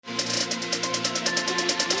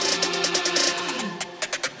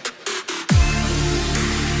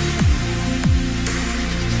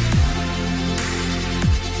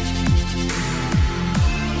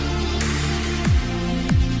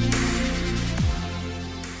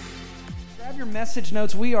your message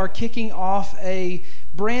notes, we are kicking off a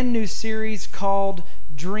brand new series called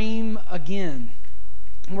Dream Again.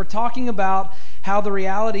 And we're talking about how the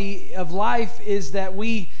reality of life is that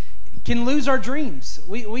we can lose our dreams.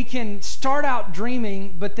 We can start out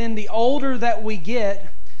dreaming, but then the older that we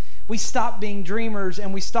get, we stop being dreamers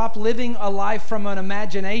and we stop living a life from an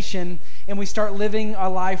imagination and we start living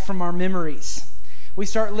a life from our memories. We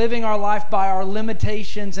start living our life by our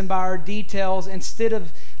limitations and by our details instead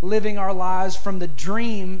of living our lives from the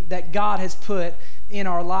dream that God has put in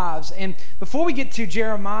our lives. And before we get to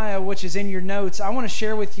Jeremiah, which is in your notes, I want to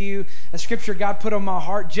share with you a scripture God put on my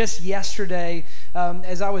heart just yesterday.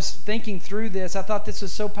 As I was thinking through this, I thought this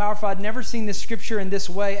was so powerful. I'd never seen this scripture in this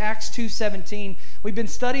way. Acts 2:17. We've been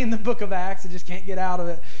studying the book of Acts. I just can't get out of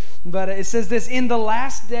it. But it says this: in the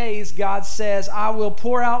last days, God says, I will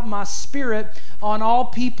pour out my spirit on all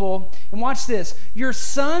people. And watch this. Your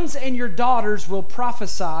sons and your daughters will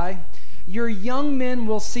prophesy. Your young men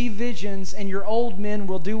will see visions, and your old men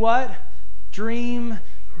will do what? Dream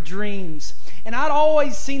dreams. And I'd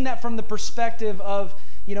always seen that from the perspective of,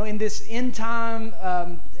 you know, in this end time,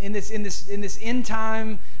 in this end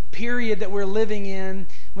time period that we're living in,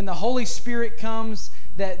 when the Holy Spirit comes,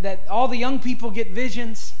 that all the young people get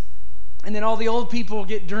visions, and then all the old people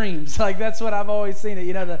get dreams. Like, that's what I've always seen it,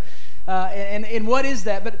 you know. And what is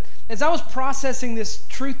that? But as I was processing this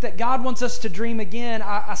truth that God wants us to dream again,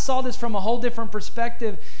 I saw this from a whole different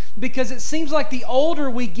perspective, because it seems like the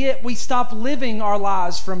older we get, we stop living our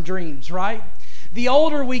lives from dreams, right? The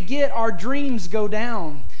older we get, our dreams go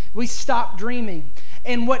down. We stop dreaming.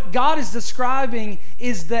 And what God is describing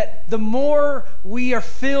is that the more we are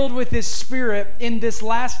filled with His Spirit in this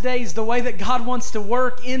last days, the way that God wants to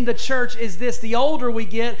work in the church is this: the older we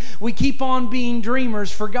get, we keep on being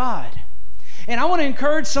dreamers for God. And I want to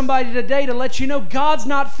encourage somebody today to let you know God's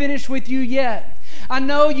not finished with you yet. I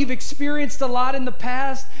know you've experienced a lot in the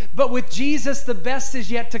past, but with Jesus, the best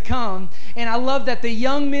is yet to come. And I love that the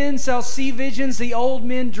young men shall see visions, the old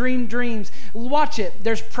men dream dreams. Watch it.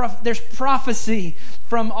 There's prophecy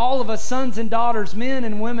from all of us, sons and daughters, men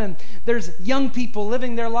and women. There's young people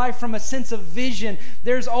living their life from a sense of vision.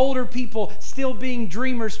 There's older people still being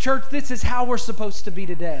dreamers. Church, this is how we're supposed to be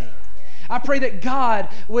today. I pray that God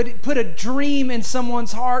would put a dream in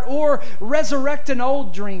someone's heart or resurrect an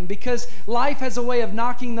old dream, because life has a way of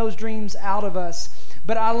knocking those dreams out of us.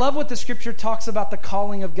 But I love what the scripture talks about the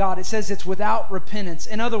calling of God. It says it's without repentance.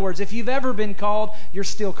 In other words, if you've ever been called, you're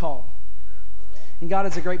still called. And God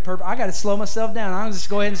has a great purpose. I got to slow myself down. I'll just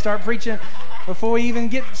go ahead and start preaching before we even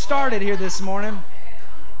get started here this morning.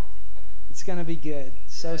 It's going to be good.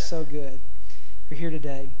 So good. We're here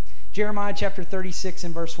today. Jeremiah chapter 36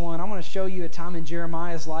 and verse 1. I want to show you a time in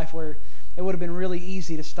Jeremiah's life where it would have been really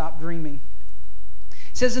easy to stop dreaming.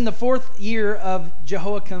 It says, in the 4th year of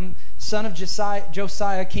Jehoiakim, son of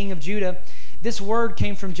Josiah, king of Judah, this word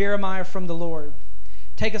came from Jeremiah from the Lord.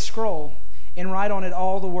 Take a scroll and write on it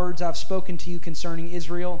all the words I've spoken to you concerning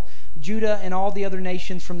Israel, Judah, and all the other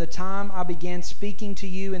nations from the time I began speaking to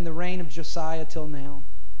you in the reign of Josiah till now.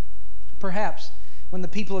 Perhaps when the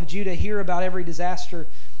people of Judah hear about every disaster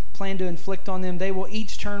plan to inflict on them, they will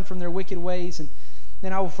each turn from their wicked ways, and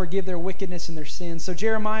then I will forgive their wickedness and their sins. So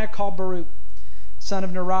Jeremiah called Baruch, son of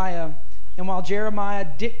Neriah, and while Jeremiah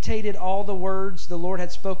dictated all the words the Lord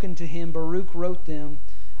had spoken to him, Baruch wrote them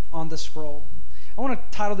on the scroll. I want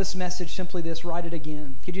to title this message simply this: Write It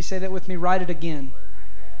Again. Could you say that with me? Write it again.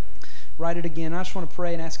 Write it again. I just want to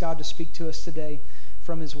pray and ask God to speak to us today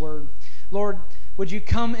from His Word. Lord, would you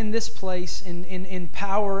come in this place in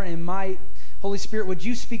power and might? Holy Spirit, would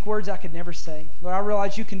you speak words I could never say? Lord, I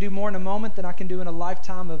realize you can do more in a moment than I can do in a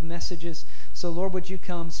lifetime of messages. So, Lord, would you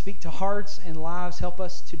come, speak to hearts and lives, help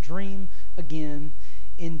us to dream again.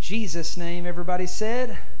 In Jesus' name, everybody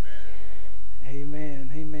said,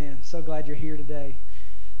 Amen. Amen. So glad you're here today.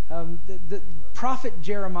 The prophet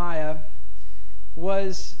Jeremiah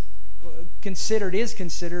is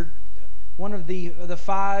considered one of the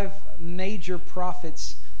 5 major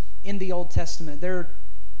prophets in the Old Testament. There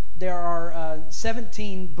are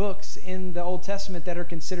 17 books in the Old Testament that are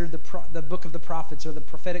considered the book of the prophets, or the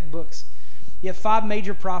prophetic books. You have 5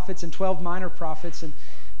 major prophets and 12 minor prophets,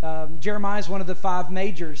 and Jeremiah is one of the 5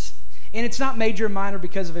 majors. And it's not major and minor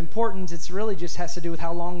because of importance. It's really just has to do with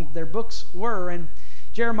how long their books were. And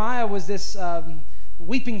Jeremiah was this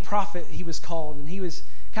weeping prophet, he was called, and he was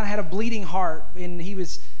kind of had a bleeding heart, and he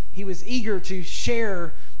was eager to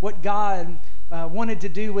share what God wanted to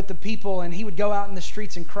do with the people, and he would go out in the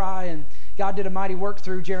streets and cry, and God did a mighty work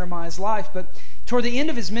through Jeremiah's life. But toward the end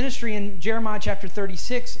of his ministry in Jeremiah chapter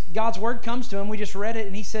 36, God's word comes to him. We just read it,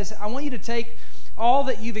 and he says, I want you to take all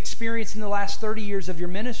that you've experienced in the last 30 years of your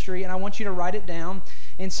ministry, and I want you to write it down,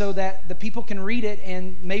 and so that the people can read it,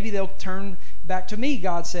 and maybe they'll turn back to me,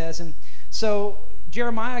 God says. And so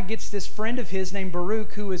Jeremiah gets this friend of his named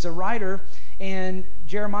Baruch, who is a writer, and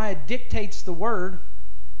Jeremiah dictates the word,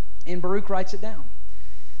 and Baruch writes it down.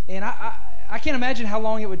 And I can't imagine how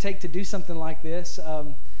long it would take to do something like this,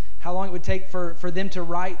 how long it would take for them to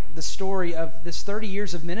write the story of this 30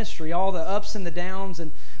 years of ministry, all the ups and the downs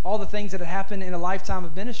and all the things that had happened in a lifetime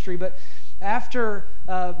of ministry. But after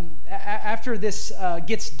this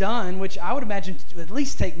gets done, which I would imagine to at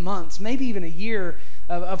least take months, maybe even a year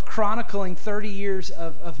of chronicling 30 years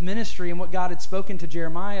of ministry and what God had spoken to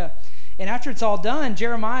Jeremiah. And after it's all done,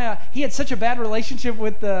 Jeremiah, he had such a bad relationship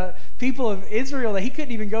with the people of Israel that he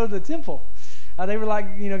couldn't even go to the temple. They were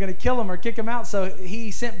like, going to kill him or kick him out. So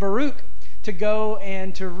he sent Baruch to go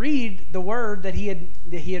and to read the word that he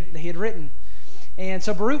had written. And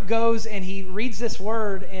so Baruch goes and he reads this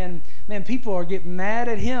word, and man, people are getting mad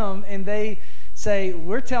at him, and they say,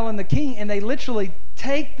 "We're telling the king," and they literally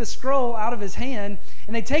take the scroll out of his hand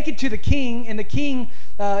and they take it to the king. And the king,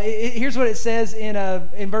 here's what it says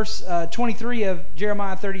in verse 23 of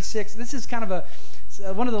Jeremiah 36. This is kind of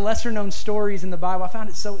one of the lesser known stories in the Bible. I found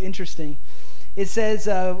it so interesting. It says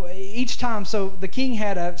each time, so the king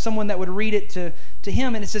had someone that would read it to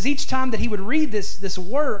him, and it says each time that he would read this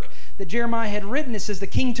work that Jeremiah had written, it says the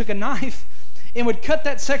king took a knife and would cut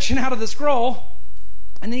that section out of the scroll,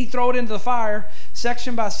 and then he'd throw it into the fire,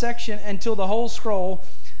 section by section, until the whole scroll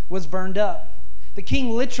was burned up. The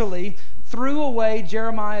king literally threw away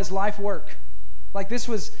Jeremiah's life work. Like, this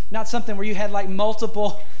was not something where you had like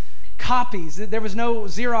multiple copies. There was no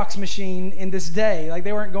Xerox machine in this day. Like,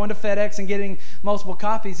 they weren't going to FedEx and getting multiple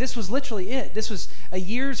copies. This was literally it. This was a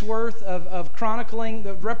year's worth of chronicling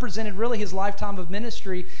that represented really his lifetime of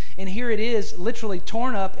ministry. And here it is, literally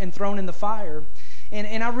torn up and thrown in the fire.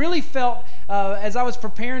 And I really felt, as I was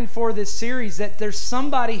preparing for this series, that there's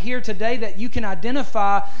somebody here today that you can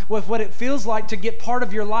identify with what it feels like to get part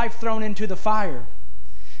of your life thrown into the fire.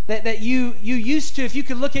 That you used to, if you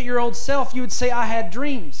could look at your old self, you would say, I had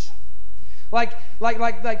dreams. Like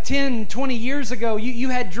 10, 20 years ago, you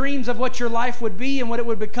had dreams of what your life would be and what it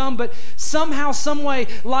would become, but somehow, some way,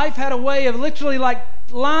 life had a way of literally like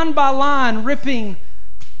line by line ripping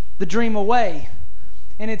the dream away.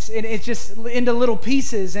 And it's just into little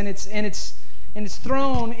pieces, and it's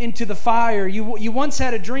thrown into the fire. You once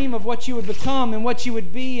had a dream of what you would become and what you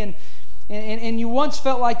would be, and you once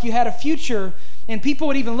felt like you had a future, and people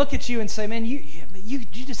would even look at you and say, man, you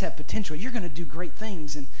just have potential. You're going to do great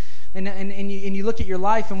things. And you look at your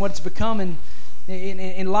life and what it's become,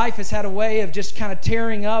 and life has had a way of just kind of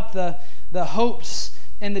tearing up the hopes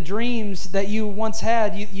and the dreams that you once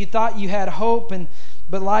had. You thought you had hope,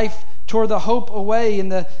 but life tore the hope away,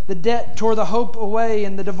 and the debt tore the hope away,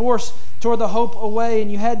 and the divorce tore the hope away,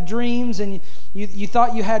 and you had dreams, and you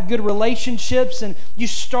thought you had good relationships, and you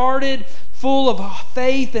started full of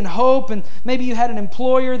faith and hope, and maybe you had an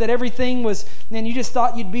employer that everything was, and you just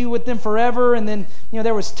thought you'd be with them forever, and then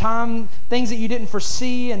there was things that you didn't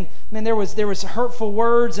foresee, and then there was hurtful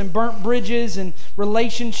words and burnt bridges and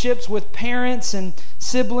relationships with parents and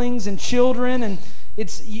siblings and children, and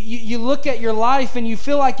you look at your life and you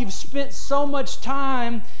feel like you've spent so much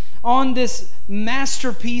time on this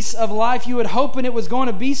masterpiece of life. You had hoping it was going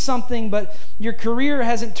to be something, but your career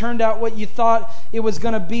hasn't turned out what you thought it was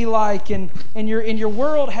going to be like, and your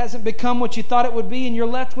world hasn't become what you thought it would be, and you're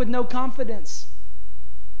left with no confidence.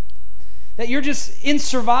 That you're just in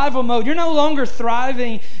survival mode. You're no longer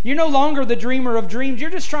thriving. You're no longer the dreamer of dreams. You're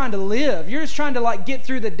just trying to live. You're just trying to get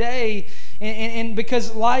through the day, and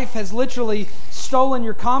because life has literally stolen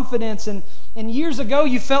your confidence. And years ago,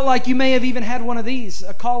 you felt like you may have even had one of these,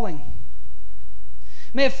 a calling.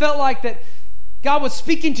 May have felt like that God was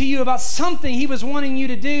speaking to you about something He was wanting you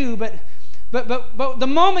to do, but the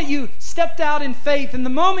moment you stepped out in faith, and the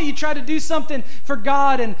moment you tried to do something for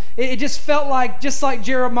God, and it just felt like, just like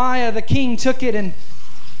Jeremiah, the king took it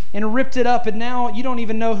and ripped it up, and now you don't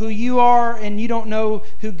even know who you are, and you don't know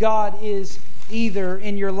who God is either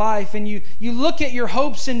in your life. And you look at your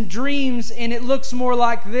hopes and dreams, and it looks more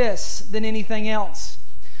like this than anything else.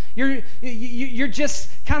 You're just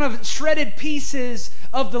kind of shredded pieces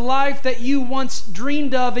of the life that you once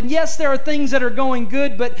dreamed of. And yes, there are things that are going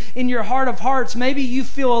good, but in your heart of hearts, maybe you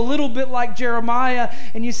feel a little bit like Jeremiah,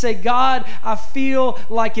 and you say, God, I feel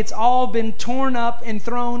like it's all been torn up and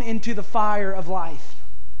thrown into the fire of life.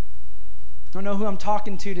 I don't know who I'm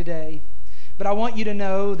talking to today, but I want you to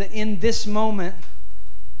know that in this moment,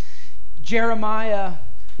 Jeremiah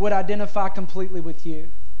would identify completely with you.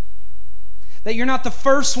 That you're not the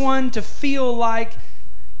first one to feel like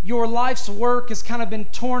your life's work has kind of been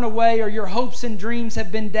torn away, or your hopes and dreams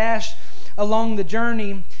have been dashed along the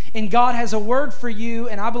journey, and God has a word for you,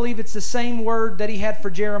 and I believe it's the same word that he had for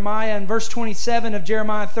Jeremiah. In verse 27 of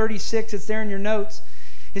Jeremiah 36, it's there in your notes.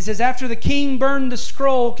 It says, after the king burned the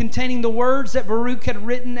scroll containing the words that Baruch had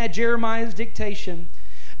written at Jeremiah's dictation,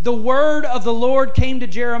 the word of the Lord came to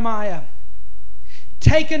Jeremiah.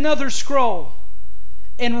 Take another scroll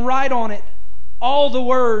and write on it all the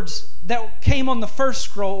words that came on the first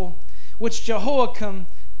scroll, which Jehoiakim,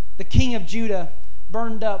 the king of Judah,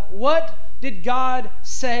 burned up. What did God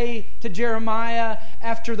say to Jeremiah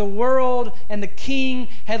after the world and the king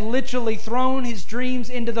had literally thrown his dreams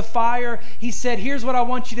into the fire? He said, here's what I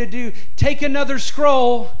want you to do. Take another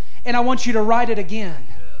scroll and I want you to write it again.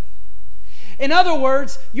 In other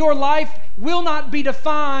words, your life will not be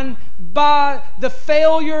defined by the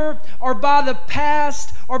failure or by the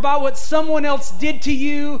past or by what someone else did to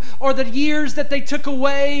you or the years that they took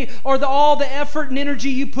away or all the effort and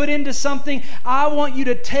energy you put into something. I want you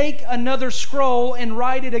to take another scroll and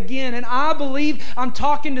write it again. And I believe I'm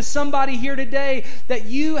talking to somebody here today that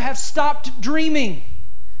you have stopped dreaming.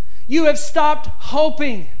 You have stopped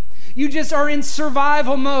hoping. You just are in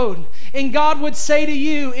survival mode. And God would say to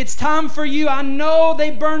you, it's time for you. I know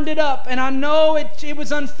they burned it up, and I know it was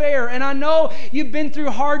unfair, and I know you've been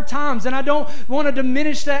through hard times, and I don't want to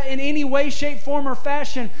diminish that in any way, shape, form, or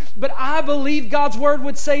fashion. But I believe God's word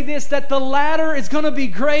would say this, that the latter is going to be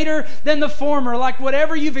greater than the former. Like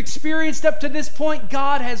whatever you've experienced up to this point,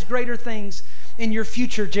 God has greater things in your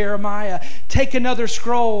future, Jeremiah. Take another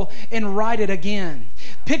scroll and write it again.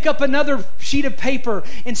 Pick up another sheet of paper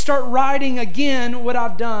and start writing again what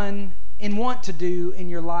I've done and want to do in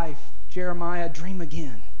your life. Jeremiah, dream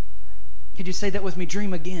again. Could you say that with me?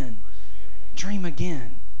 Dream again. Dream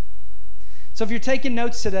again. So if you're taking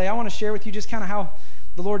notes today, I want to share with you just kind of how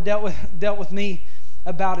the Lord dealt with me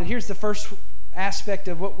about it. Here's the first aspect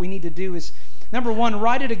of what we need to do is, number one,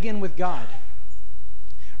 write it again with God.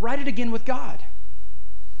 Write it again with God.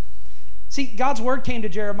 See, God's word came to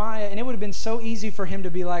Jeremiah, and it would have been so easy for him to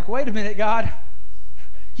be like, wait a minute, God,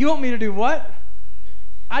 you want me to do what?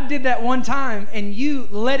 I did that one time, and you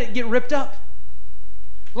let it get ripped up.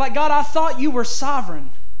 Like, God, I thought you were sovereign.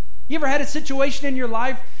 You ever had a situation in your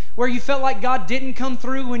life where you felt like God didn't come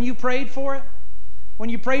through when you prayed for it? When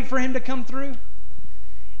you prayed for him to come through?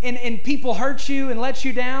 And people hurt you and let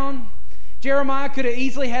you down? Jeremiah could have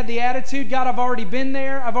easily had the attitude, God, I've already been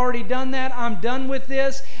there. I've already done that. I'm done with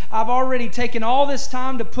this. I've already taken all this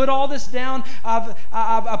time to put all this down.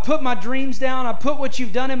 I put my dreams down. I put what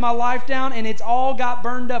you've done in my life down, and it's all got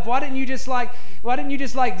burned up. Why didn't you just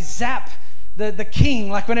zap the king,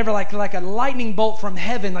 like whenever like a lightning bolt from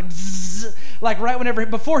heaven, like zzz, like right whenever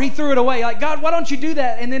before he threw it away, like, God, why don't you do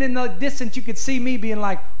that? And then in the distance you could see me being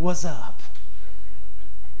like, what's up?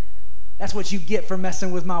 That's what you get for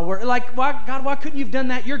messing with my word. Like, why, God, why couldn't you have done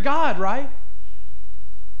that? You're God, right?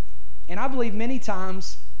 And I believe many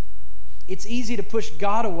times it's easy to push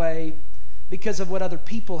God away because of what other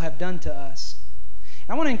people have done to us.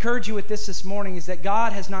 And I want to encourage you with this morning is that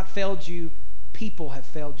God has not failed you. People have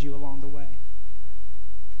failed you along the way.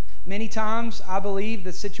 Many times I believe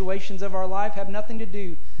the situations of our life have nothing to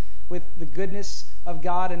do with the goodness of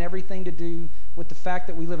God and everything to do with the fact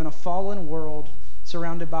that we live in a fallen world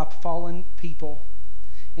surrounded by fallen people.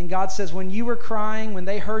 And God says, when you were crying, when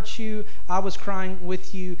they hurt you, I was crying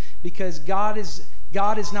with you, because God is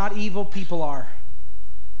not evil, people are.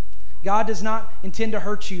 God does not intend to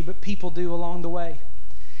hurt you, but people do along the way.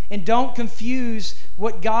 And don't confuse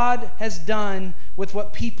what God has done with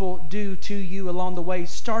what people do to you along the way.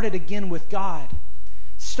 Start it again with God.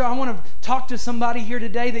 I want to talk to somebody here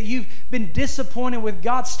today that you've been disappointed with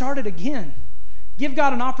God. Start it again. Give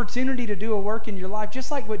God an opportunity to do a work in your life,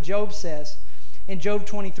 just like what Job says in Job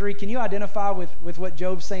 23. Can you identify with what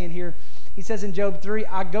Job's saying here? He says in Job 3,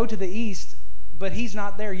 I go to the east, but he's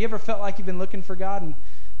not there. You ever felt like you've been looking for God and,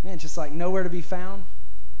 man, just like nowhere to be found?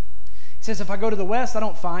 He says, if I go to the west, I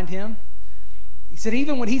don't find him. He said,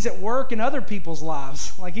 even when he's at work in other people's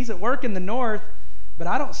lives, like he's at work in the north, but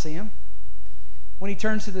I don't see him. When he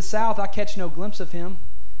turns to the south, I catch no glimpse of him.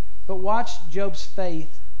 But watch Job's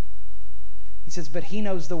faith. He says, but he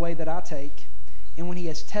knows the way that I take, and when he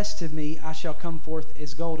has tested me, I shall come forth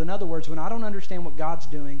as gold. In other words, when I don't understand what God's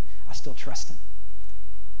doing, I still trust him.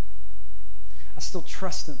 I still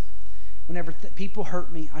trust him. Whenever people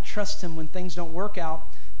hurt me, I trust him when things don't work out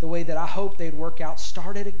the way that I hope they'd work out.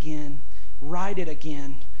 Start it again. Write it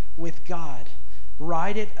again with God.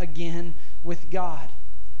 Write it again with God.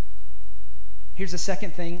 Here's the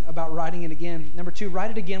second thing about writing it again. Number two,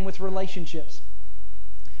 write it again with relationships.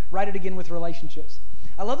 Write it again with relationships.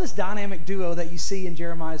 I love this dynamic duo that you see in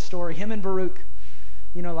Jeremiah's story. Him and Baruch,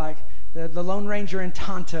 like the Lone Ranger and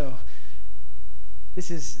Tonto.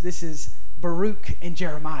 This is Baruch and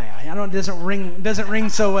Jeremiah. I know it doesn't ring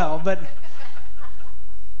so well, but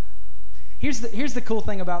here's the cool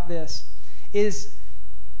thing about this is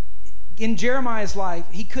in Jeremiah's life,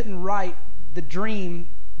 he couldn't write the dream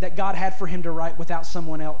that God had for him to write without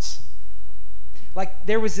someone else. Like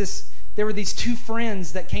there were these two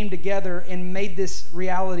friends that came together and made this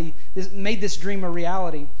dream a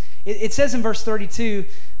reality. It says in verse 32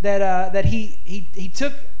 that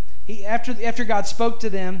after God spoke to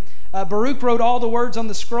them, Baruch wrote all the words on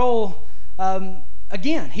the scroll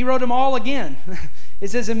again. He wrote them all again. It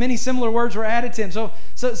says, and many similar words were added to him.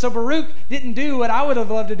 So Baruch didn't do what I would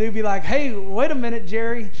have loved to do, be like, hey, wait a minute,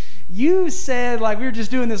 Jerry. You said like we were just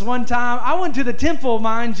doing this one time. I went to the temple,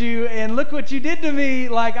 mind you, and look what you did to me.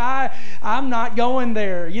 Like I'm not going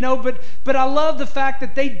there, But I love the fact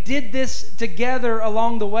that they did this together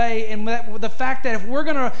along the way, and the fact that if we're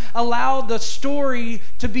going to allow the story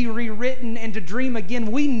to be rewritten and to dream again,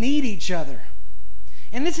 we need each other.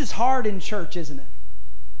 And this is hard in church, isn't it?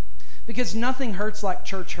 Because nothing hurts like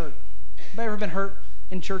church hurt. Have you ever been hurt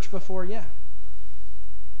in church before? Yeah.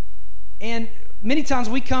 And many times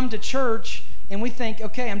we come to church and we think,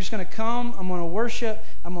 okay, I'm just going to come, I'm going to worship,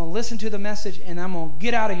 I'm going to listen to the message, and I'm going to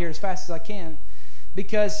get out of here as fast as I can.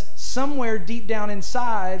 Because somewhere deep down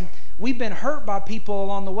inside, we've been hurt by people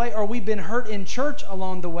along the way, or we've been hurt in church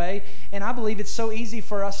along the way. And I believe it's so easy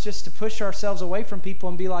for us just to push ourselves away from people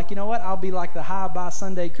and be like, you know what, I'll be like the high-by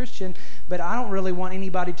Sunday Christian, but I don't really want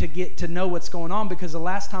anybody to get to know what's going on, because the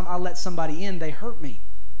last time I let somebody in, they hurt me.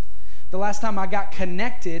 The last time I got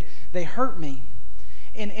connected, they hurt me.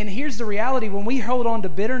 And here's the reality. When we hold on to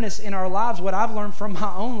bitterness in our lives, what I've learned from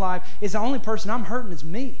my own life is the only person I'm hurting is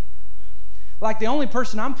me. Like the only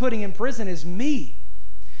person I'm putting in prison is me.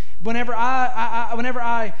 Whenever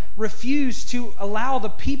I refuse to allow the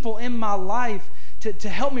people in my life to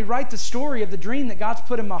help me write the story of the dream that God's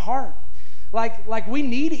put in my heart. Like we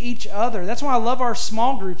need each other. That's why I love our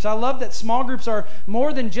small groups. I love that small groups are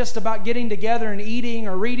more than just about getting together and eating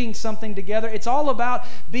or reading something together. It's all about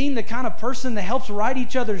being the kind of person that helps write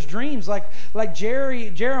each other's dreams, like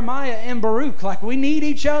Jeremiah and Baruch. Like we need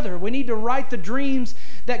each other. We need to write the dreams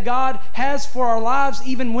that God has for our lives,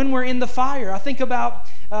 even when we're in the fire. I think about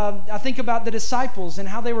the disciples and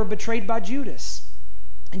how they were betrayed by Judas.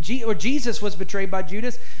 And Jesus was betrayed by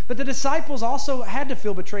Judas, but the disciples also had to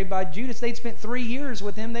feel betrayed by Judas. They'd spent 3 years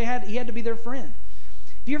with him. He had to be their friend.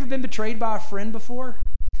 Have you ever been betrayed by a friend before?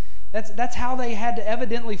 That's how they had to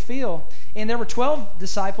evidently feel. And there were 12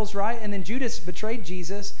 disciples, right? And then Judas betrayed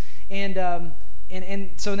Jesus, and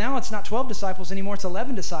so now it's not 12 disciples anymore. It's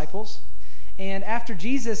 11 disciples. And after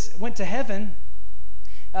Jesus went to heaven,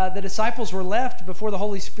 the disciples were left before the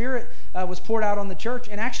Holy Spirit was poured out on the church.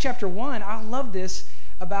 In Acts chapter 1, I love this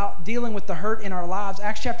about dealing with the hurt in our lives.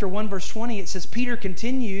 Acts chapter 1, verse 20, it says, Peter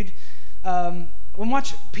continued.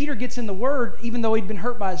 Peter gets in the Word, even though he'd been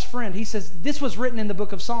hurt by his friend. He says, this was written in the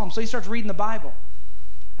book of Psalms. So he starts reading the Bible.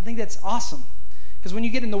 I think that's awesome. Because when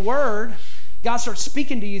you get in the Word, God starts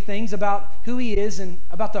speaking to you things about who He is and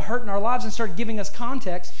about the hurt in our lives and start giving us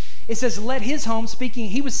context. It says, let his home, speaking,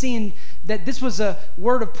 he was seeing that this was a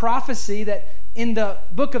word of prophecy, that in the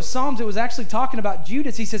book of Psalms, it was actually talking about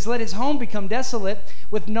Judas. He says, let his home become desolate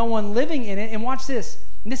with no one living in it. And watch this.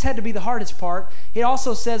 And this had to be the hardest part. It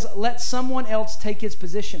also says, let someone else take his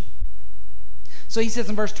position. So he says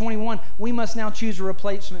in verse 21, we must now choose a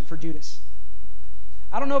replacement for Judas.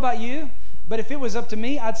 I don't know about you, but if it was up to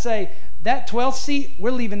me, I'd say that 12th seat,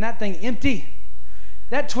 we're leaving that thing empty.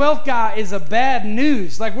 That 12th guy is a bad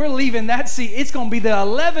news. Like we're leaving that seat. It's going to be the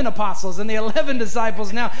 11 apostles and the 11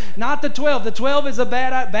 disciples now, not the 12. The 12 is a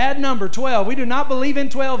bad number, 12. We do not believe in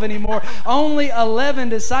 12 anymore. Only 11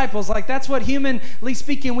 disciples. Like that's what humanly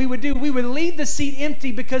speaking we would do. We would leave the seat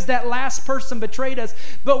empty because that last person betrayed us.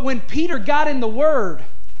 But when Peter got in the Word,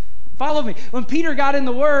 follow me. When Peter got in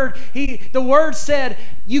the Word, the Word said,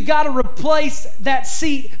 you got to replace that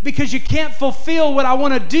seat because you can't fulfill what I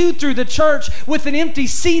want to do through the church with an empty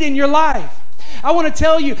seat in your life. I want to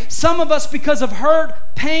tell you, some of us, because of hurt,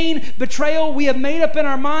 pain, betrayal, we have made up in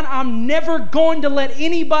our mind, I'm never going to let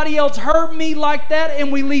anybody else hurt me like that,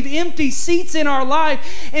 and we leave empty seats in our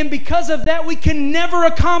life, and because of that, we can never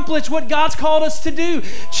accomplish what God's called us to do.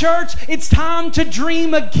 Church, it's time to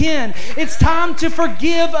dream again. It's time to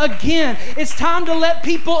forgive again. It's time to let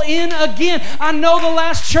people in again. I know the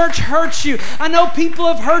last church hurt you. I know people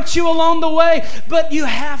have hurt you along the way, but you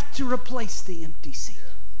have to replace the empty seat.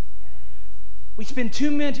 We spend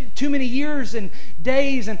too many years and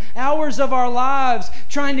days and hours of our lives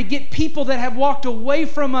trying to get people that have walked away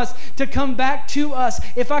from us to come back to us.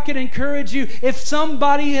 If I could encourage you, if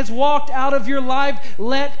somebody has walked out of your life,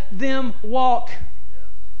 let them walk.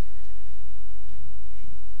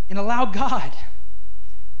 And allow God.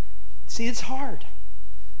 See, it's hard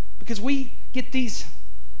because we get these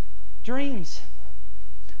dreams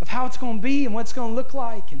of how it's going to be and what it's going to look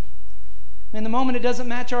like. And the moment it doesn't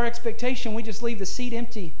match our expectation, we just leave the seat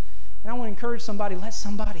empty. And I want to encourage somebody, let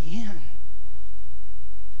somebody in.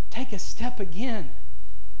 Take a step again.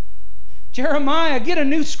 Jeremiah, get a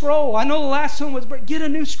new scroll. I know the last one was, but get a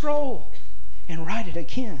new scroll and write it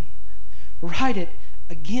again. Write it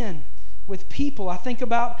again with people. I think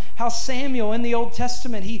about how Samuel in the Old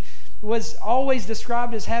Testament, he was always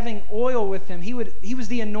described as having oil with him. He was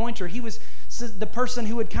the anointer. He was the person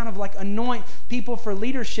who would kind of like anoint people for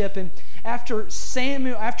leadership. And after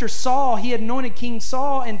Saul, he had anointed King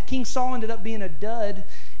Saul, and King Saul ended up being a dud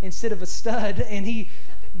instead of a stud, and he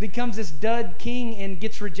becomes this dud king and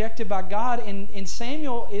gets rejected by God. And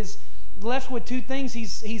Samuel is left with two things.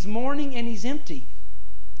 He's mourning and he's empty.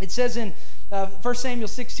 It says in 1 Samuel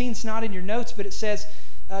 16, it's not in your notes, but it says,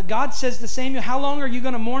 God says to Samuel, how long are you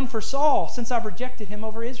going to mourn for Saul since I've rejected him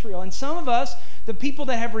over Israel? And some of us, the people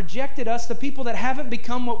that have rejected us, the people that haven't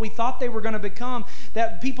become what we thought they were going to become,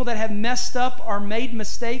 that people that have messed up or made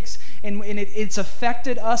mistakes and it's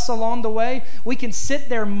affected us along the way, we can sit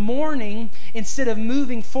there mourning instead of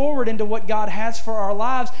moving forward into what God has for our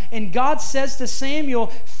lives. And God says to Samuel,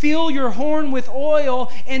 fill your horn with oil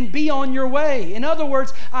and be on your way. In other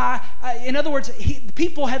words,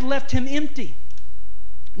 people had left him empty.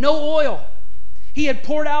 No oil. He had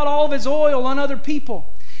poured out all of his oil on other people.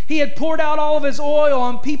 He had poured out all of his oil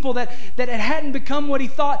on people that it hadn't become what he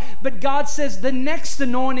thought. But God says the next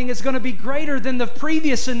anointing is going to be greater than the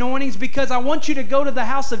previous anointings, because I want you to go to the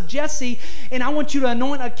house of Jesse and I want you to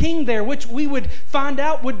anoint a king there, which we would find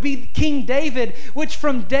out would be King David, which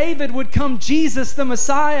from David would come Jesus, the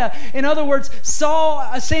Messiah. In other words,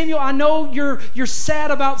 Samuel, I know you're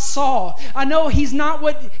sad about Saul. I know he's not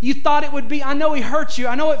what you thought it would be. I know he hurt you.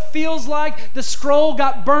 I know it feels like the scroll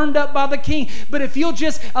got burned up by the king. But if you'll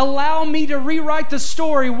just allow me to rewrite the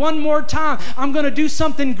story one more time, I'm going to do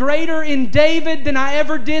something greater in David than I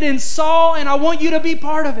ever did in Saul, and I want you to be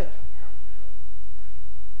part of it.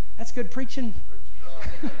 That's good preaching.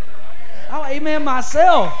 I'll amen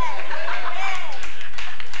myself.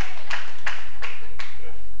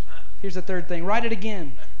 Here's the third thing. Write it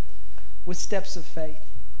again with steps of faith.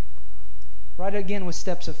 Write it again with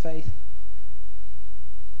steps of faith.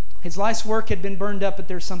 His life's work had been burned up, but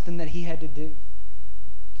there's something that he had to do.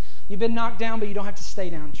 You've been knocked down, but you don't have to stay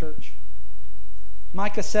down, church.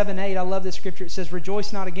 Micah 7:8, I love this scripture. It says,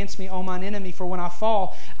 rejoice not against me, O mine enemy, for when I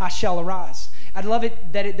fall, I shall arise. I love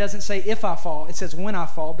it that it doesn't say if I fall. It says when I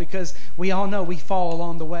fall, because we all know we fall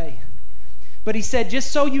along the way. But he said,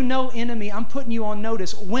 just so you know, enemy, I'm putting you on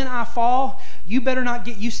notice. When I fall, you better not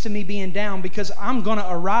get used to me being down, because I'm going to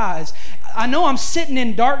arise. I know I'm sitting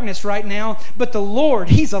in darkness right now, but the Lord,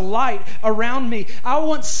 He's a light around me. I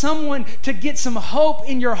want someone to get some hope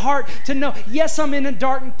in your heart to know, yes, I'm in a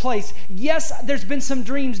dark place. Yes, there's been some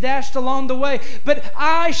dreams dashed along the way, but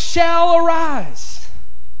I shall arise.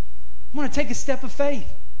 I'm going to take a step of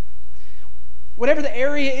faith. Whatever the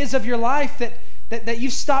area is of your life that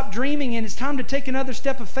you've stopped dreaming in, it's time to take another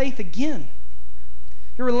step of faith again.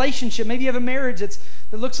 Your relationship, maybe you have a marriage that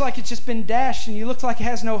looks like it's just been dashed and you look like it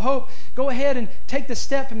has no hope. Go ahead and take the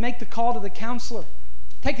step and make the call to the counselor.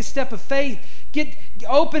 Take a step of faith.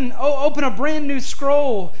 Open a brand new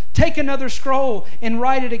scroll. Take another scroll and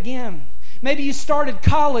write it again. Maybe you started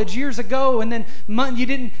college years ago and then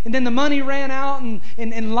the money ran out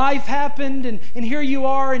and life happened and here you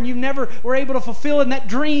are and you never were able to fulfill it, and that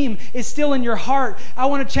dream is still in your heart. I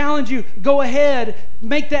want to challenge you, go ahead,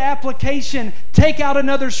 make the application, take out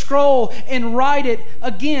another scroll and write it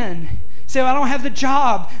again. Say, I don't have the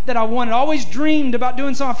job that I wanted. I always dreamed about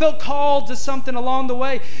doing something. I felt called to something along the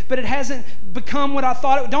way, but it hasn't become what I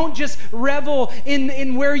thought it would. Don't just revel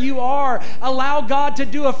in where you are. Allow God to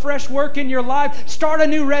do a fresh work in your life. Start a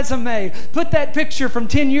new resume. Put that picture from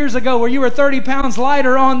 10 years ago where you were 30 pounds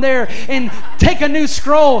lighter on there and take a new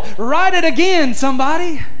scroll. Write it again,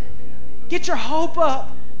 somebody. Get your hope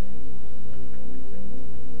up.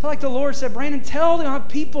 I feel like the Lord said, Brandon, tell the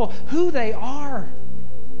people who they are.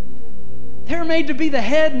 They're made to be the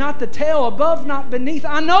head, not the tail, above, not beneath.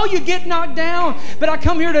 I know you get knocked down, but I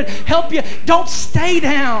come here to help you. Don't stay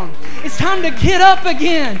down. It's time to get up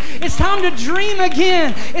again. It's time to dream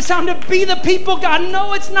again. It's time to be the people God.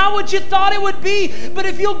 No, it's not what you thought it would be, but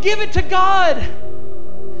if you'll give it to God,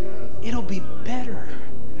 it'll be better.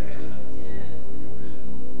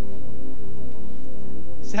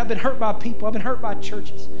 See, I've been hurt by people. I've been hurt by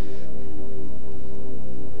churches.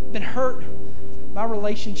 I've been hurt by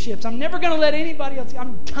relationships. I'm never going to let anybody else.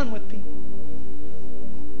 I'm done with people.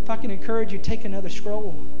 If I can encourage you, take another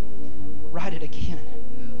scroll. Write it again.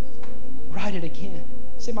 Write it again.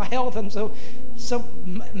 See, my health, I'm so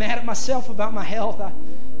mad at myself about my health.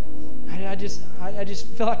 I just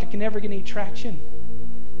feel like I can never get any traction.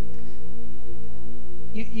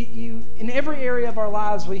 You in every area of our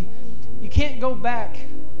lives, you can't go back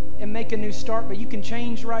and make a new start, but you can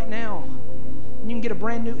change right now, and you can get a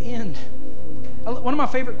brand new end. One of my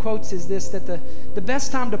favorite quotes is this, that the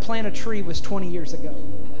best time to plant a tree was 20 years ago.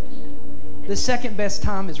 The second best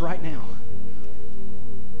time is right now.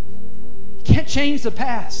 You can't change the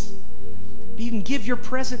past, but you can give your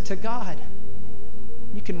present to God.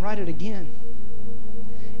 You can write it again,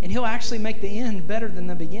 and He'll actually make the end better than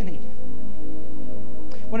the beginning.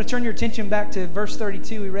 I want to turn your attention back to verse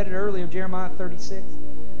 32. We read it earlier, Jeremiah 36.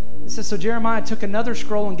 It says, so Jeremiah took another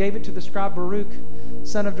scroll and gave it to the scribe Baruch,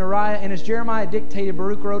 son of Neriah. And as Jeremiah dictated,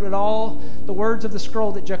 Baruch wrote it all the words of the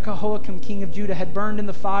scroll that Jehoiakim, king of Judah, had burned in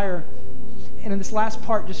the fire. And in this last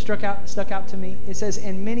part just stuck out to me. It says,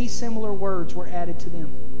 and many similar words were added to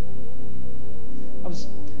them. I was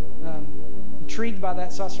intrigued by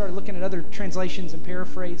that, so I started looking at other translations and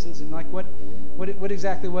paraphrases and like what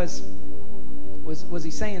exactly was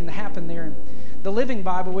he saying that happened there. And the Living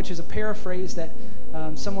Bible, which is a paraphrase that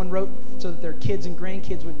someone wrote so that their kids and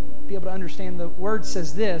grandkids would be able to understand the word,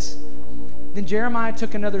 says this: then Jeremiah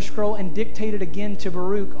took another scroll and dictated again to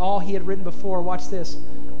Baruch all he had written before. Watch this.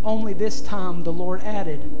 Only this time the Lord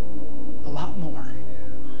added a lot more.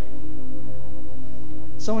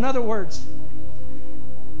 So in other words,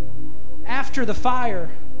 after the fire,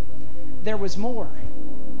 there was more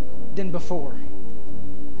than before.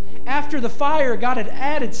 After the fire, God had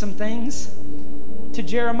added some things to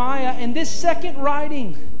Jeremiah. And this second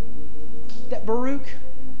writing that Baruch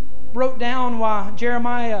wrote down while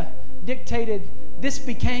Jeremiah dictated, this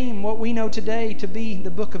became what we know today to be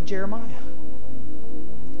the book of Jeremiah.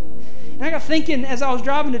 And I got thinking as I was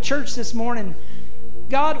driving to church this morning,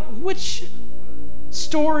 God, which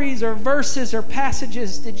stories or verses or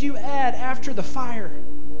passages did you add after the fire?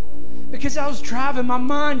 Because I was driving, my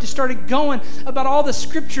mind just started going about all the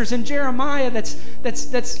scriptures in Jeremiah that's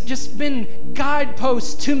just been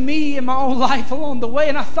guideposts to me in my own life along the way.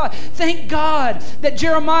 And I thought, thank God that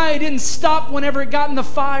Jeremiah didn't stop whenever it got in the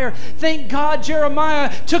fire. Thank God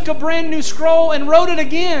Jeremiah took a brand new scroll and wrote it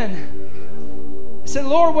again. I said,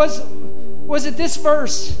 Lord, was it this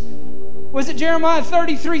verse? Was it Jeremiah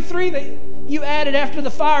 33:3 that you added after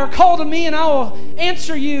the fire? Call to me and I will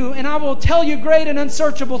answer you, and I will tell you great and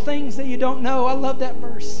unsearchable things that you don't know. I love that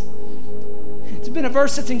verse. It's been a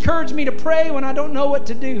verse that's encouraged me to pray when I don't know what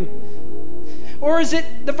to do. Or is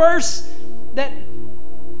it the verse that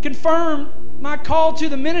confirmed my call to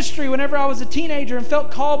the ministry whenever I was a teenager and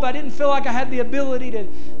felt called, but I didn't feel like I had the ability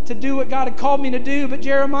to do what God had called me to do? But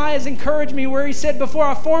Jeremiah has encouraged me where he said, before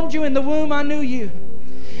I formed you in the womb, I knew you.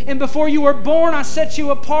 And before you were born, I set you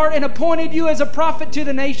apart and appointed you as a prophet to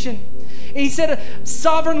the nation. And he said,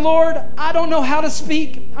 Sovereign Lord, I don't know how to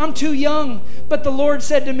speak. I'm too young. But the Lord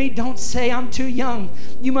said to me, don't say I'm too young.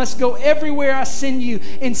 You must go everywhere I send you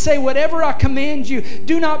and say whatever I command you.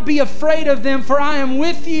 Do not be afraid of them, for I am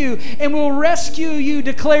with you and will rescue you,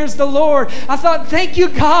 declares the Lord. I thought, thank you,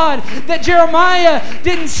 God, that Jeremiah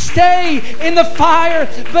didn't stay in the fire,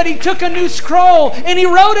 but he took a new scroll and he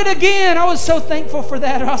wrote it again. I was so thankful for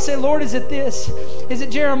that. I said, Lord, is it this? Is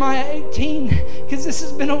it Jeremiah 18? Because this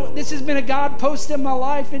has been a God post in my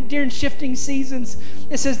life and during shifting seasons.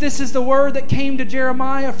 It says, this is the word that came to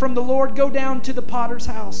Jeremiah from the Lord. Go down to the potter's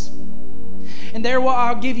house, and there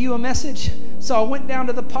I'll give you a message. So I went down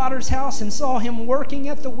to the potter's house and saw him working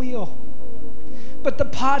at the wheel. But the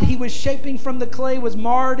pot he was shaping from the clay was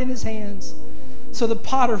marred in his hands. So the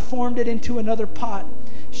potter formed it into another pot,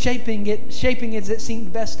 shaping it as it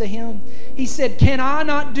seemed best to him. He said, can I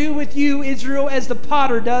not do with you, Israel, as the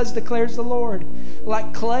potter does, declares the Lord?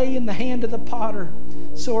 Like clay in the hand of the potter,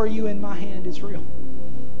 so are you in my hand, Israel.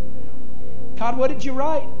 God, what did you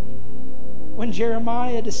write when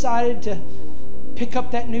Jeremiah decided to pick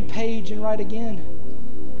up that new page and write again?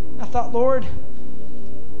 I thought, Lord,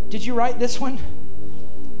 did you write this one?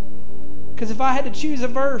 Because if I had to choose a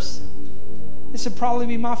verse, this would probably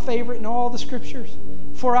be my favorite in all the scriptures.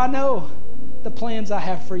 For I know the plans I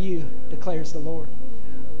have for you, declares the Lord.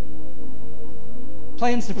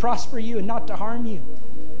 Plans to prosper you and not to harm you.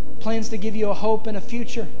 Plans to give you a hope and a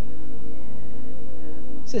future.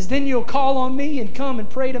 It says, then you'll call on me and come and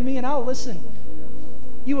pray to me and I'll listen.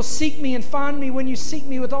 You will seek me and find me when you seek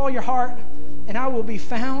me with all your heart. and I will be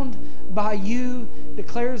found by you,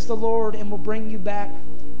 declares the Lord, and will bring you back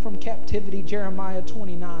from captivity. Jeremiah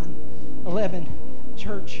 29:11.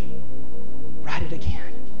 Church, write it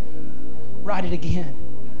again. Write it again.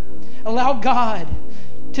 Allow God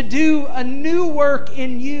to do a new work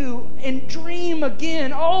in you and dream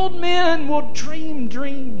again. Old men will dream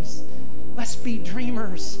dreams. Let's be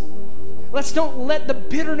dreamers. Let's don't let the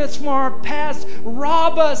bitterness from our past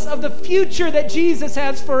rob us of the future that Jesus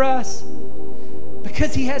has for us,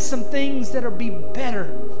 because he has some things that will be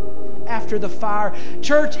better after the fire.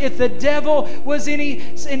 Church, if the devil was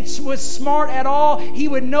smart at all, he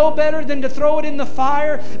would know better than to throw it in the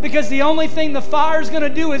fire, because the only thing the fire is going to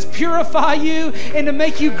do is purify you and to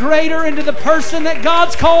make you greater into the person that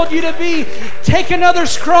God's called you to be. Take another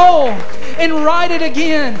scroll and write it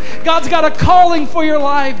again. God's got a calling for your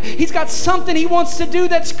life. He's got something he wants to do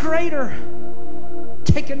that's greater.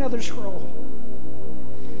 Take another scroll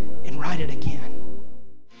and write it again.